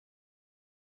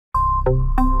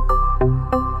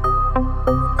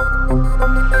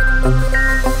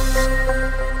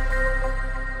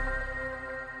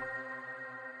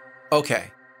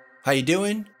Okay, how you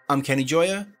doing? I'm Kenny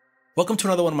Joya. Welcome to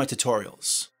another one of my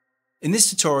tutorials. In this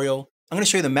tutorial, I'm going to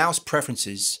show you the mouse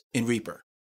preferences in Reaper.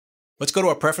 Let's go to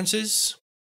our preferences.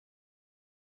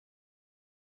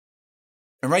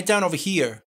 And right down over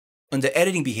here, under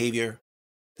editing behavior,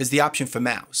 there's the option for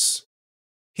mouse.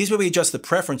 Here's where we adjust the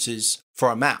preferences for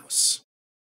our mouse.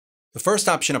 The first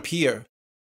option up here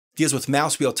deals with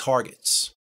mouse wheel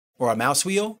targets, or our mouse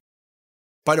wheel.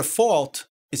 By default,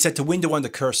 it's set to window under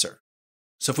cursor.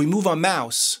 So if we move our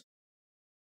mouse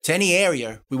to any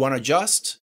area we want to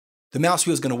adjust, the mouse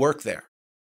wheel is going to work there.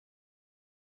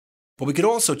 But we could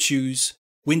also choose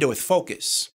window with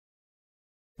focus.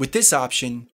 With this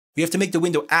option, we have to make the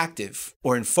window active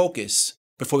or in focus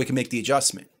before we can make the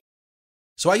adjustment.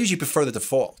 So I usually prefer the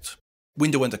default,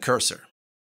 window under cursor.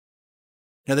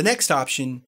 Now the next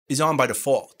option is on by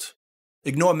default.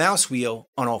 Ignore mouse wheel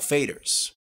on all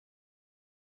faders.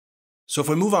 So if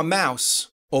we move our mouse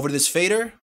over to this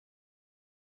fader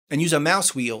and use our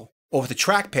mouse wheel, or with the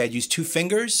trackpad use 2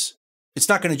 fingers, it's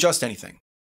not going to adjust anything.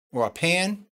 Or our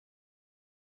pan,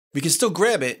 we can still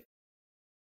grab it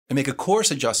and make a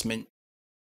coarse adjustment,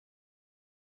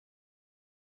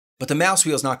 but the mouse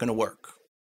wheel is not going to work.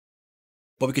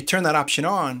 But we could turn that option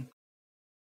on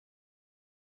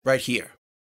right here.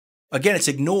 Again, it's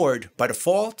ignored by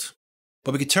default,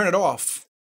 but we could turn it off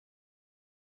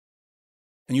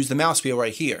and use the mouse wheel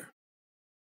right here.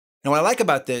 Now what I like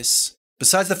about this,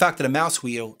 besides the fact that a mouse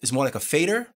wheel is more like a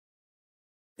fader,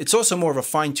 it's also more of a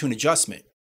fine-tuned adjustment,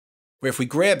 where if we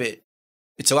grab it,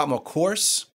 it's a lot more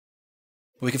coarse,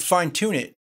 but we can fine-tune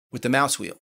it with the mouse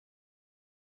wheel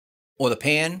or the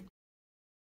pan.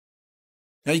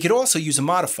 Now you could also use a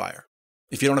modifier.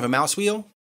 If you don't have a mouse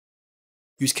wheel,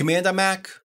 use Command on Mac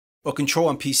or Control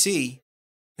on PC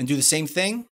and do the same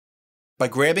thing by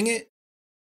grabbing it,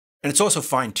 and it's also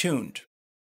fine-tuned.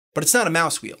 But it's not a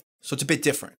mouse wheel, so it's a bit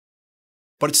different.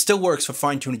 But it still works for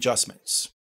fine-tuned adjustments.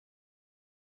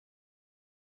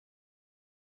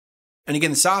 And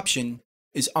again, this option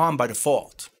is on by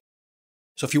default.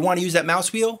 So if you want to use that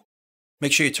mouse wheel,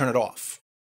 make sure you turn it off.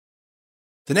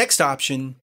 The next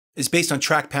option is based on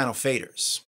track panel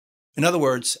faders. In other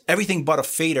words, everything but a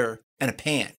fader and a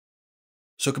pan.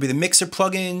 So it could be the mixer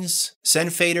plugins, send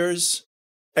faders,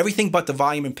 everything but the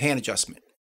volume and pan adjustment.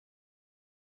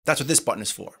 That's what this button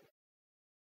is for.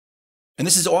 And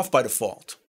this is off by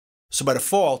default. So by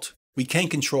default, we can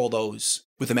control those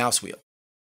with the mouse wheel.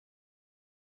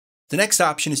 The next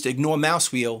option is to ignore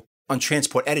mouse wheel on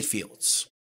transport edit fields.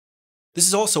 This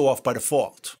is also off by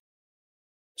default.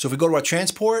 So if we go to our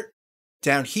transport,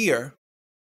 down here,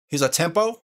 here's our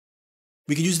tempo.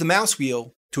 We can use the mouse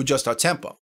wheel to adjust our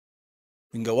tempo.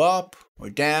 We can go up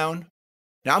or down.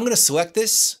 Now I'm going to select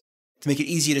this to make it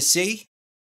easier to see,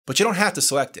 but you don't have to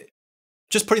select it.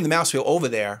 Just putting the mouse wheel over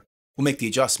there will make the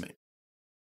adjustment.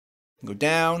 You can go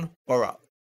down or up.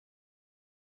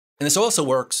 And this also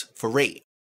works for rate.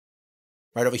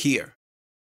 Right over here.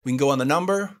 We can go on the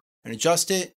number and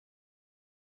adjust it.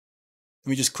 Let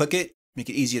me just click it, make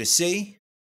it easier to see.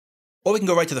 Or we can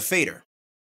go right to the fader.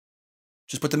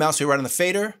 Just put the mouse wheel right on the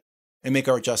fader and make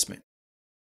our adjustment.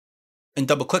 And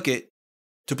double click it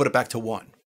to put it back to 1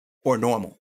 or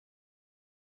normal.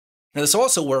 Now this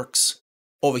also works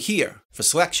over here for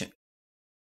selection.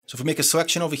 So if we make a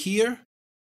selection over here,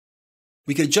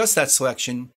 we can adjust that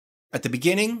selection at the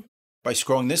beginning by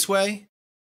scrolling this way.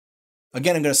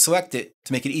 Again, I'm going to select it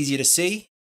to make it easier to see,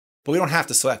 but we don't have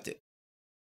to select it.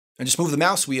 And just move the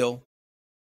mouse wheel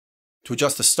to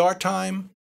adjust the start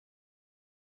time,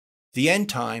 the end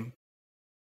time,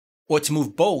 or to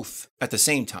move both at the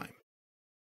same time.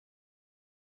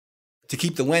 To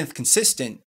keep the length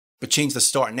consistent, but change the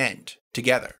start and end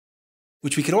together,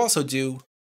 which we could also do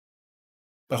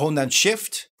by holding down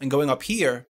Shift and going up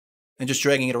here and just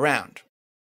dragging it around.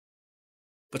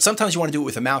 But sometimes you want to do it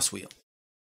with a mouse wheel.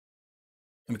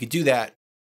 And we could do that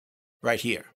right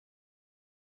here.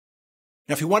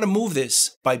 Now, if you want to move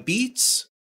this by beats,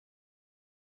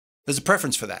 there's a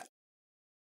preference for that.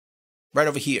 Right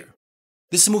over here.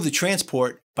 This is move the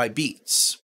transport by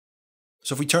beats.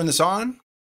 So if we turn this on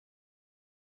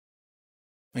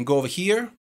and go over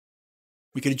here,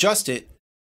 we can adjust it,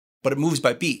 but it moves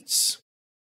by beats.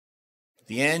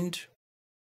 The end,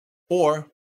 or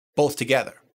both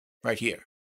together, right here.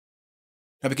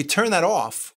 Now we could turn that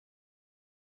off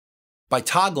by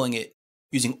toggling it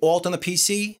using Alt on the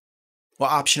PC or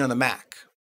Option on the Mac.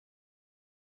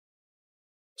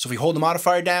 So if we hold the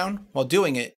modifier down while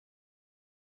doing it,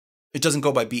 it doesn't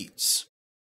go by beats.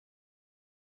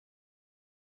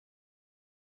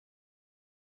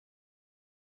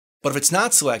 But if it's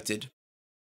not selected,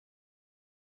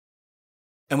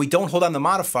 and we don't hold down the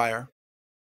modifier,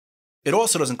 it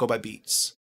also doesn't go by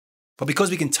beats. But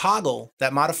because we can toggle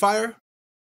that modifier,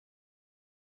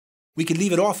 we can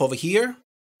leave it off over here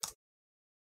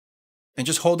and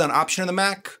just hold down Option on the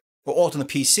Mac or Alt on the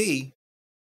PC,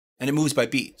 and it moves by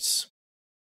beats.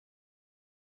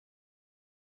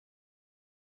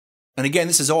 And again,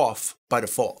 this is off by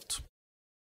default.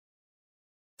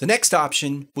 The next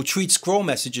option will treat scroll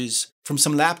messages from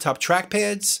some laptop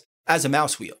trackpads as a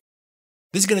mouse wheel.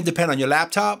 This is going to depend on your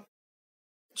laptop,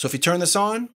 so if you turn this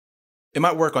on, it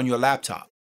might work on your laptop.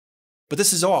 But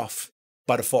this is off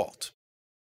by default.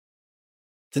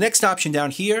 The next option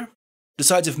down here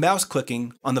decides if mouse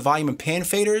clicking on the volume and pan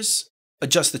faders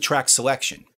adjusts the track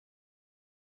selection.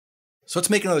 So let's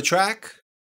make another track,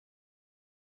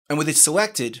 and with it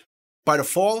selected, by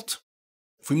default,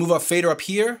 if we move our fader up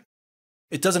here,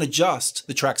 it doesn't adjust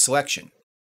the track selection,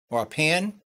 or our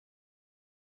pan.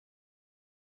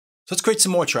 So let's create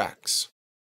some more tracks.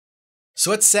 So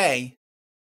let's say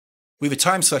we have a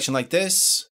time selection like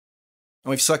this, and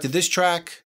we've selected this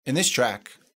track and this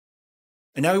track,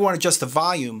 and now we want to adjust the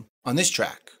volume on this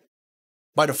track.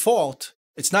 By default,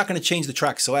 it's not going to change the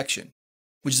track selection,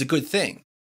 which is a good thing.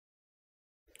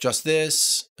 Adjust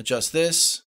this,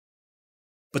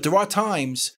 but there are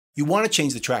times you want to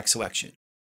change the track selection.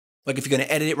 Like if you're going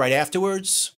to edit it right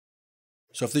afterwards.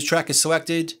 So if this track is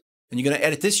selected and you're going to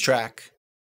edit this track,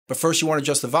 but first you want to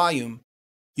adjust the volume,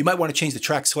 you might want to change the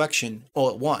track selection all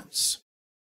at once.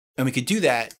 And we could do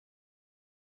that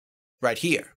right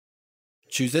here.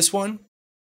 Choose this one.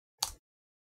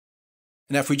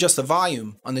 And if we adjust the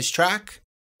volume on this track,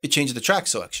 it changes the track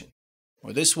selection.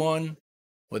 Or this one,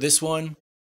 or this one.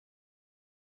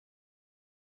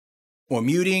 Or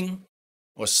muting,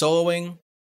 or soloing.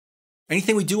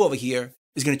 Anything we do over here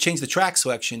is going to change the track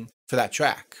selection for that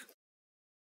track.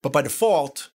 But by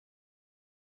default,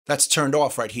 that's turned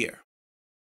off right here.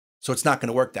 So it's not going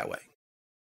to work that way.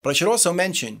 But I should also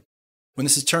mention, when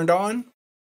this is turned on,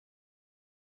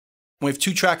 when we have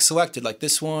two tracks selected like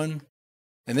this one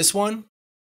and this one,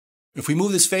 if we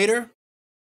move this fader,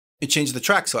 it changes the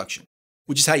track selection,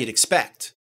 which is how you'd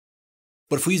expect.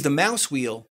 But if we use the mouse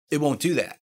wheel, it won't do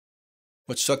that.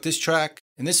 Let's select this track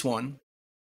and this one,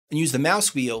 and use the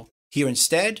mouse wheel here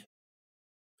instead.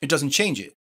 It doesn't change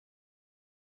it.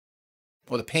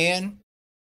 Or the pan,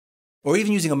 or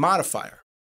even using a modifier.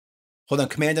 Hold down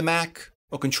Command on Mac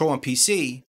or Control on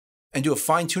PC and do a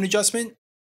fine-tune adjustment.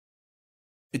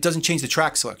 It doesn't change the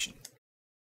track selection,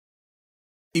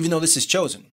 even though this is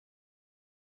chosen.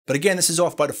 But again, this is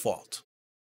off by default.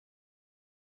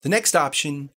 The next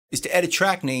option is to edit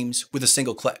track names with a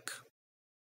single click.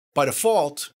 By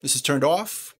default, this is turned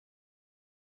off.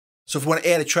 So if we want to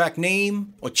add a track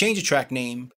name or change a track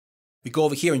name, we go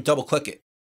over here and double click it.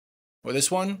 Or this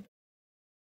one.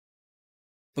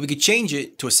 But we could change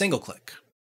it to a single click.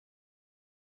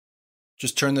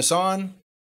 Just turn this on.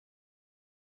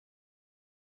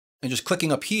 And just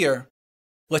clicking up here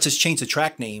lets us change the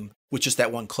track name with just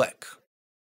that one click.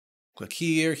 Click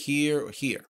here, here, or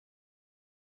here.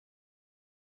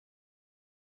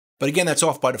 But again, that's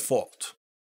off by default.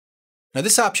 Now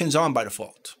this option is on by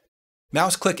default.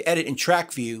 Mouse click Edit in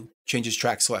Track View changes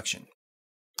track selection.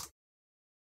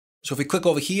 So if we click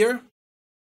over here,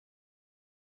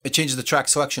 it changes the track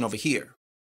selection over here.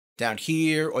 Down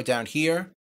here or down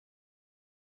here,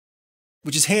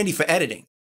 which is handy for editing.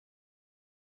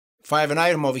 If I have an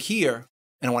item over here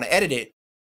and I want to edit it,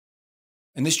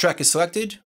 and this track is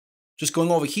selected, just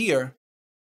going over here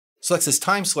selects this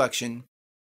time selection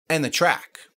and the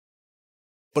track.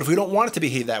 But if we don't want it to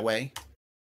behave that way,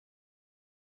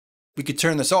 we could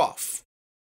turn this off,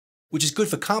 which is good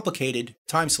for complicated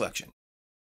time selection.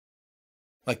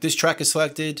 Like this track is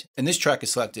selected and this track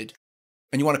is selected,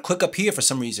 and you want to click up here for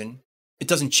some reason, it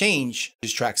doesn't change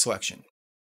this track selection.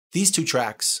 These two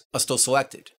tracks are still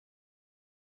selected.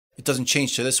 It doesn't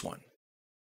change to this one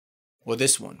or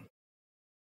this one.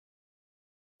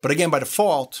 But again, by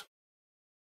default,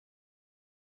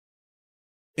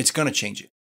 it's going to change it.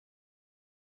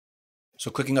 So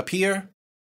clicking up here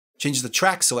changes the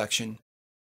track selection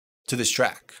to this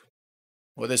track,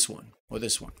 or this one, or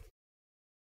this one.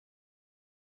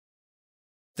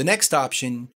 The next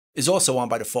option is also on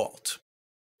by default.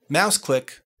 Mouse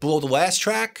click below the last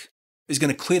track is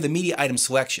going to clear the media item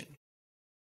selection.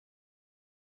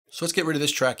 So let's get rid of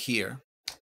this track here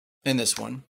and this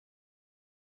one.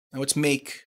 Now let's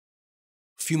make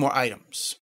a few more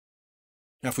items.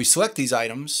 Now if we select these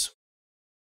items,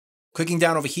 clicking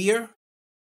down over here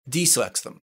deselects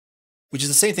them, which is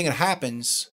the same thing that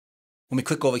happens when we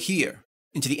click over here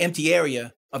into the empty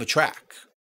area of a track.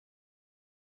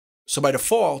 So by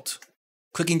default,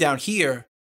 clicking down here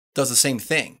does the same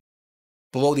thing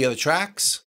below the other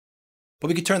tracks, but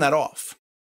we can turn that off.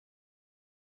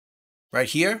 Right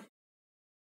here.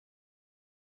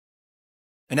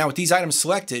 And now with these items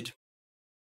selected,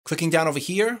 clicking down over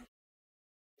here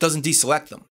doesn't deselect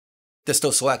them. They're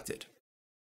still selected.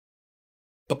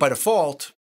 But by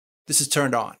default, this is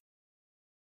turned on.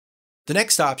 The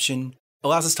next option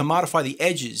allows us to modify the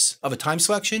edges of a time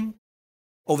selection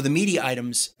over the media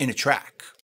items in a track.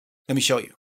 Let me show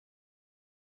you.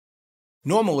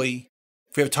 Normally,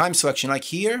 if we have a time selection like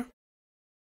here,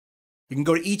 we can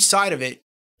go to each side of it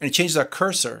and it changes our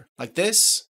cursor like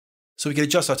this, so we can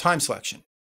adjust our time selection.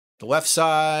 The left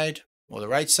side or the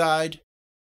right side.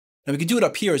 And we can do it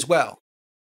up here as well.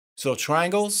 So little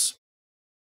triangles.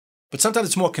 But sometimes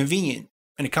it's more convenient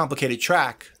in a complicated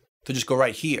track to just go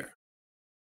right here.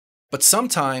 But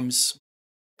sometimes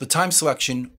the time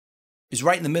selection is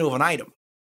right in the middle of an item,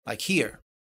 like here.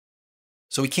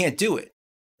 So we can't do it.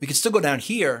 We can still go down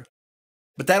here,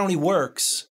 but that only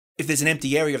works if there's an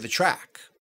empty area of the track.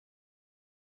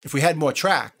 If we had more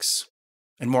tracks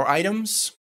and more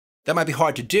items, that might be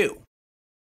hard to do.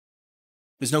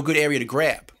 There's no good area to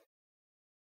grab.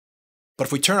 But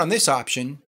if we turn on this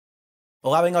option,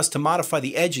 allowing us to modify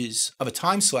the edges of a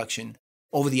time selection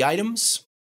over the items,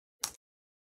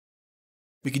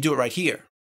 we can do it right here.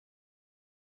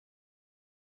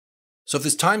 So if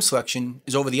this time selection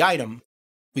is over the item,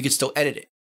 we can still edit it,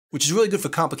 which is really good for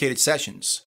complicated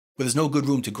sessions where there's no good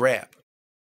room to grab.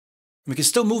 We can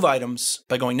still move items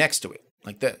by going next to it,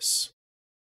 like this.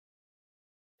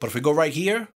 But if we go right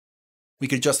here, we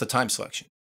can adjust the time selection.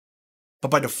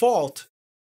 But by default,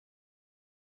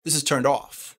 this is turned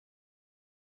off.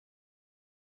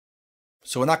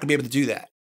 So we're not going to be able to do that.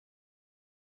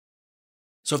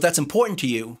 So if that's important to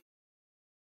you,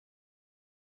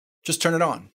 just turn it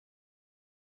on.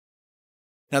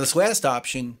 Now this last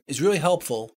option is really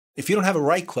helpful if you don't have a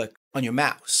right click on your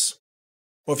mouse,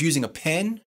 or if you're using a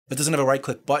pen that doesn't have a right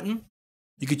click button.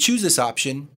 You could choose this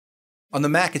option. On the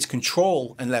Mac it's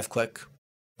Control and left click.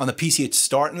 On the PC it's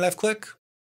Start and left click.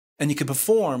 And you can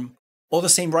perform all the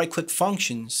same right click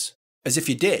functions as if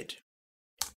you did.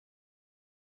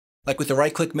 Like with the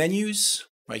right click menus,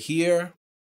 right here,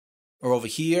 or over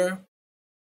here,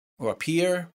 or up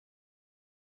here.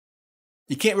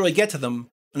 You can't really get to them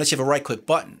unless you have a right click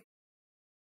button.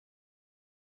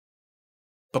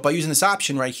 But by using this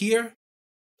option right here,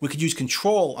 we could use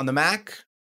Control on the Mac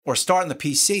or Start on the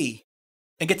PC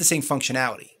and get the same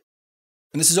functionality.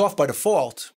 And this is off by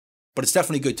default, but it's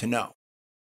definitely good to know.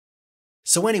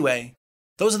 So anyway,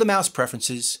 those are the mouse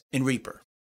preferences in Reaper.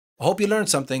 I hope you learned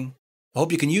something. I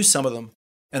hope you can use some of them,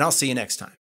 and I'll see you next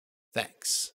time.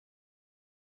 Thanks.